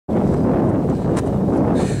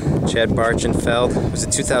Chad Bartschenfeld was a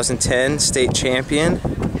 2010 state champion.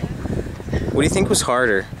 What do you think was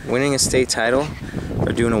harder, winning a state title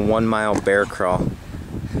or doing a 1-mile bear crawl?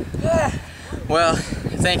 Well,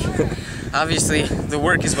 I think obviously the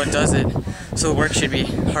work is what does it, so the work should be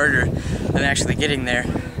harder than actually getting there.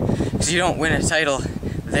 Because you don't win a title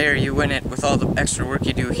there, you win it with all the extra work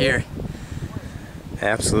you do here.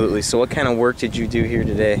 Absolutely. So what kind of work did you do here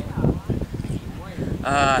today?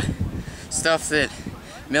 Stuff that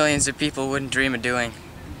millions of people wouldn't dream of doing.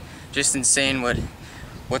 Just insane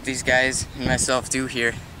what these guys and myself do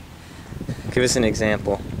here. Give us an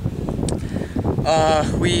example.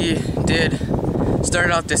 We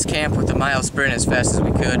started out this camp with a mile sprint as fast as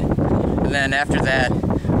we could, and then after that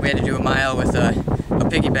we had to do a mile with a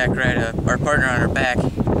piggyback ride, our partner on our back.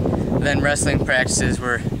 And then wrestling practices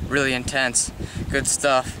were really intense, good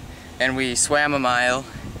stuff, and we swam a mile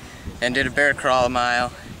and did a bear crawl a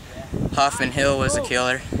mile. Hoffman Hill was a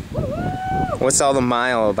killer. What's all the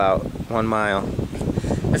mile about, 1 mile?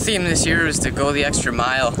 The theme this year was to go the extra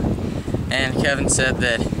mile, and Kevin said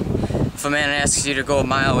that if a man asks you to go a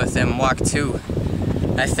mile with him, walk 2.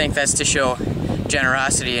 I think that's to show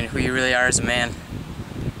generosity and who you really are as a man.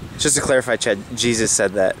 Just to clarify, Chad, Jesus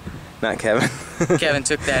said that, not Kevin. Kevin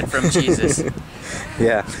took that from Jesus.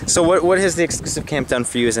 Yeah. So what has the exclusive camp done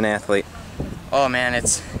for you as an athlete? Oh man,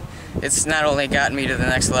 it's not only gotten me to the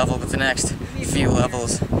next level, but the next few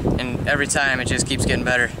levels. And every time it just keeps getting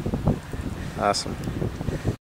better. Awesome.